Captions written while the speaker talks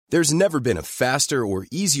There's never been a faster or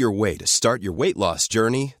easier way to start your weight loss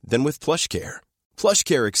journey than with PlushCare.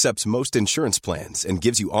 PlushCare accepts most insurance plans and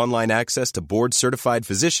gives you online access to board-certified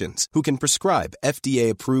physicians who can prescribe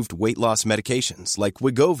FDA-approved weight loss medications like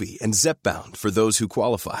Wegovy and Zepbound for those who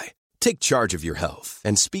qualify. Take charge of your health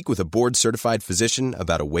and speak with a board-certified physician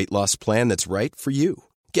about a weight loss plan that's right for you.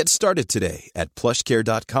 Get started today at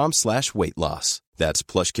plushcare.com/weight loss. That's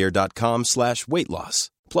plushcare.com/weight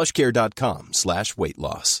loss. plushcare.com/weight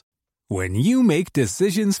loss. When you make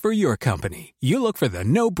decisions for your company, you look for the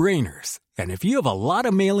no-brainers. And if you have a lot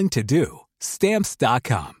of mailing to do,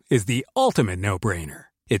 Stamps.com is the ultimate no-brainer.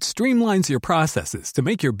 It streamlines your processes to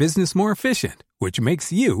make your business more efficient, which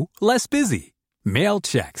makes you less busy. Mail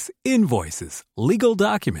checks, invoices, legal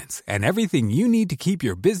documents, and everything you need to keep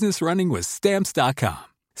your business running with Stamps.com.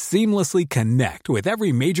 Seamlessly connect with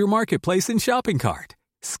every major marketplace and shopping cart.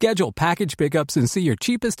 Schedule package pickups and see your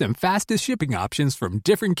cheapest and fastest shipping options from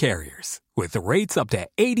different carriers, with rates up to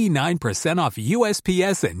 89% off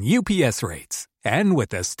USPS and UPS rates. And with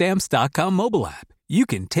the Stamps.com mobile app, you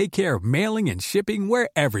can take care of mailing and shipping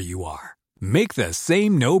wherever you are. Make the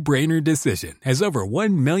same no-brainer decision as over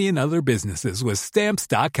 1 million other businesses with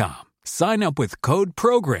Stamps.com. Sign up with code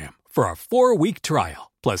PROGRAM for a 4-week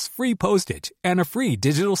trial, plus free postage and a free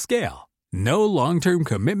digital scale. No long-term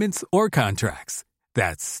commitments or contracts.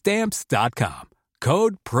 That's Stamps.com.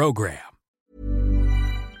 Code PROGRAM.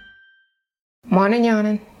 Morning,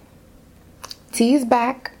 yawning. T's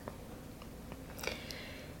back.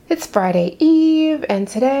 It's Friday Eve, and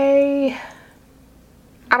today,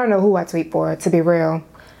 I don't know who I tweet for, to be real.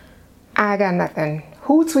 I got nothing.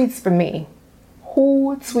 Who tweets for me?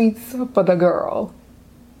 Who tweets for the girl?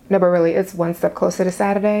 No, but really, it's one step closer to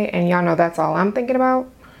Saturday, and y'all know that's all I'm thinking about.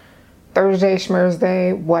 Thursday,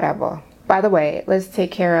 Schmersday, whatever. By the way, let's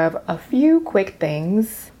take care of a few quick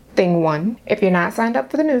things. Thing one, if you're not signed up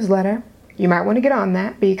for the newsletter, you might want to get on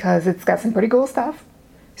that because it's got some pretty cool stuff.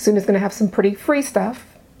 Soon it's going to have some pretty free stuff.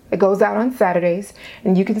 It goes out on Saturdays,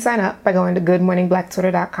 and you can sign up by going to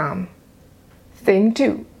goodmorningblackTwitter.com. Thing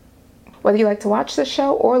two, whether you like to watch the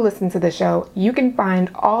show or listen to the show, you can find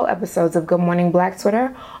all episodes of Good Morning Black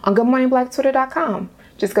Twitter on goodmorningblackTwitter.com.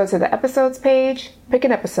 Just go to the episodes page, pick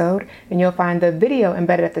an episode, and you'll find the video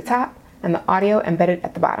embedded at the top and the audio embedded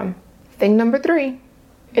at the bottom. Thing number three,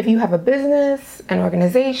 if you have a business, an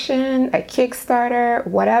organization, a Kickstarter,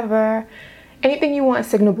 whatever, anything you want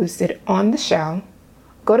signal boosted on the show,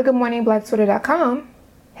 go to goodmorningblackTwitter.com,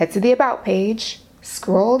 head to the About page,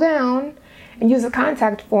 scroll down, and use the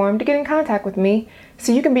contact form to get in contact with me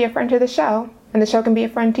so you can be a friend to the show and the show can be a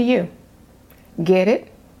friend to you. Get it?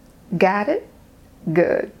 Got it?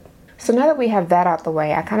 Good. So now that we have that out the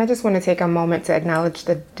way, I kind of just want to take a moment to acknowledge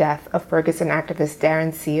the death of Ferguson activist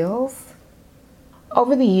Darren Seals.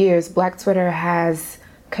 Over the years, Black Twitter has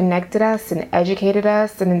connected us and educated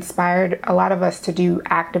us and inspired a lot of us to do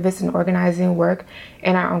activist and organizing work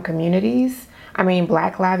in our own communities. I mean,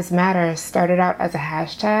 Black Lives Matter started out as a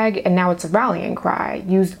hashtag and now it's a rallying cry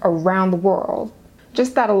used around the world.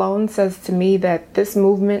 Just that alone says to me that this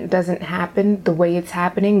movement doesn't happen the way it's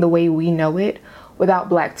happening, the way we know it, without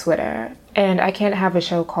Black Twitter. And I can't have a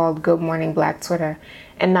show called Good Morning Black Twitter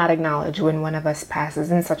and not acknowledge when one of us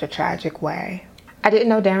passes in such a tragic way. I didn't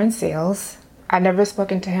know Darren Seals. I'd never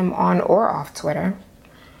spoken to him on or off Twitter.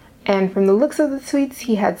 And from the looks of the tweets,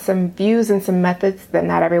 he had some views and some methods that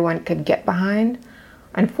not everyone could get behind.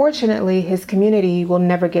 Unfortunately, his community will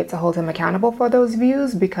never get to hold him accountable for those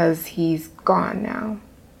views because he's gone now.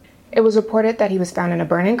 It was reported that he was found in a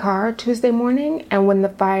burning car Tuesday morning, and when the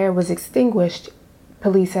fire was extinguished,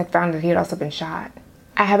 police had found that he had also been shot.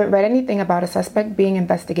 I haven't read anything about a suspect being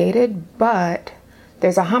investigated, but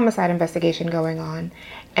there's a homicide investigation going on.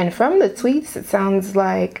 And from the tweets, it sounds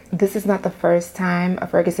like this is not the first time a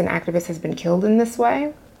Ferguson activist has been killed in this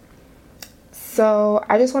way. So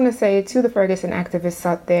I just want to say to the Ferguson activists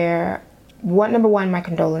out there, number one, my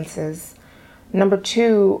condolences. Number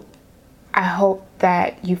two, I hope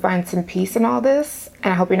that you find some peace in all this,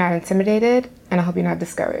 and I hope you're not intimidated, and I hope you're not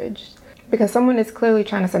discouraged. Because someone is clearly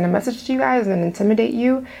trying to send a message to you guys and intimidate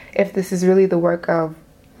you if this is really the work of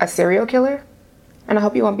a serial killer. And I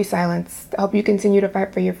hope you won't be silenced. I hope you continue to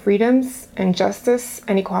fight for your freedoms and justice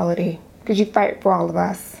and equality, because you fight for all of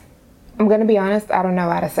us. I'm going to be honest, I don't know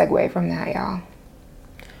how to segue from that, y'all.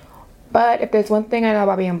 But if there's one thing I know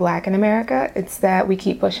about being Black in America, it's that we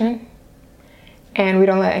keep pushing and we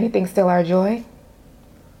don't let anything steal our joy.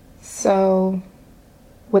 So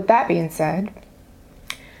with that being said,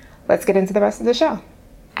 let's get into the rest of the show.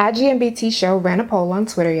 @GMBT Show ran a poll on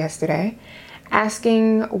Twitter yesterday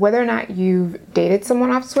asking whether or not you've dated someone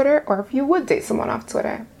off Twitter or if you would date someone off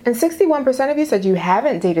Twitter. And 61% of you said you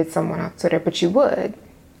haven't dated someone off Twitter, but you would.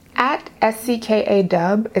 At SCKA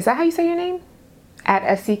Dub, is that how you say your name? At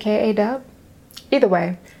SCKA Dub? Either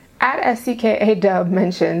way, at SCKA Dub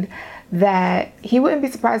mentioned that he wouldn't be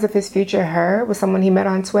surprised if his future her was someone he met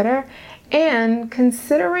on Twitter. And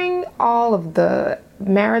considering all of the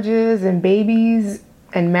marriages and babies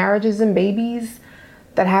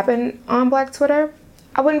that happen on Black Twitter,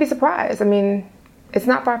 I wouldn't be surprised. I mean, it's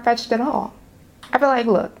not far-fetched at all. I feel like,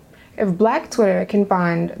 look, if Black Twitter can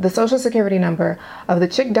find the social security number of the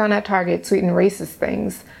chick down at Target tweeting racist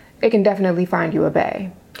things, it can definitely find you a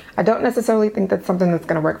bae. I don't necessarily think that's something that's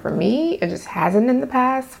gonna work for me. It just hasn't in the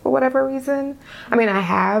past for whatever reason. I mean, I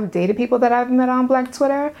have dated people that I've met on Black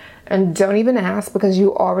Twitter, and don't even ask because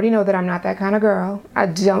you already know that I'm not that kind of girl. I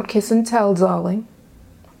don't kiss and tell, darling.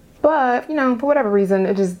 But, you know, for whatever reason,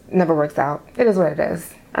 it just never works out. It is what it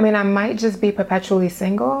is. I mean, I might just be perpetually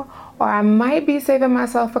single, or I might be saving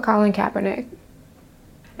myself for Colin Kaepernick.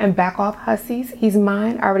 And back off, hussies. He's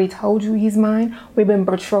mine. I already told you he's mine. We've been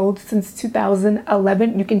betrothed since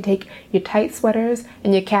 2011. You can take your tight sweaters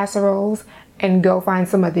and your casseroles and go find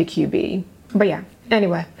some other QB. But yeah,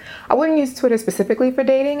 anyway, I wouldn't use Twitter specifically for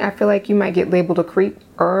dating. I feel like you might get labeled a creep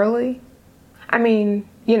early. I mean,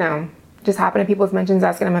 you know, just hopping in people's mentions,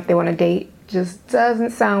 asking them if they want to date just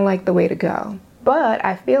doesn't sound like the way to go. But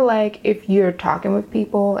I feel like if you're talking with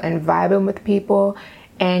people and vibing with people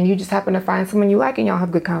and you just happen to find someone you like and y'all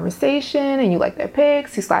have good conversation and you like their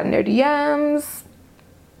pics, you slide in their DMs,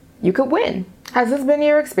 you could win. Has this been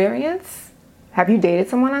your experience? Have you dated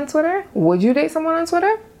someone on Twitter? Would you date someone on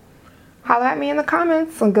Twitter? Holla at me in the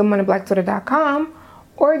comments on goodmorningblackTwitter.com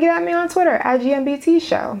or get at me on Twitter at GMBT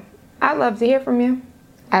Show. I'd love to hear from you.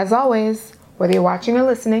 As always, whether you're watching or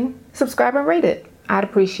listening, subscribe and rate it. I'd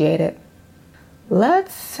appreciate it.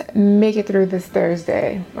 Let's make it through this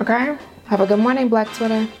Thursday, okay? Have a good morning, Black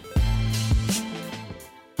Twitter.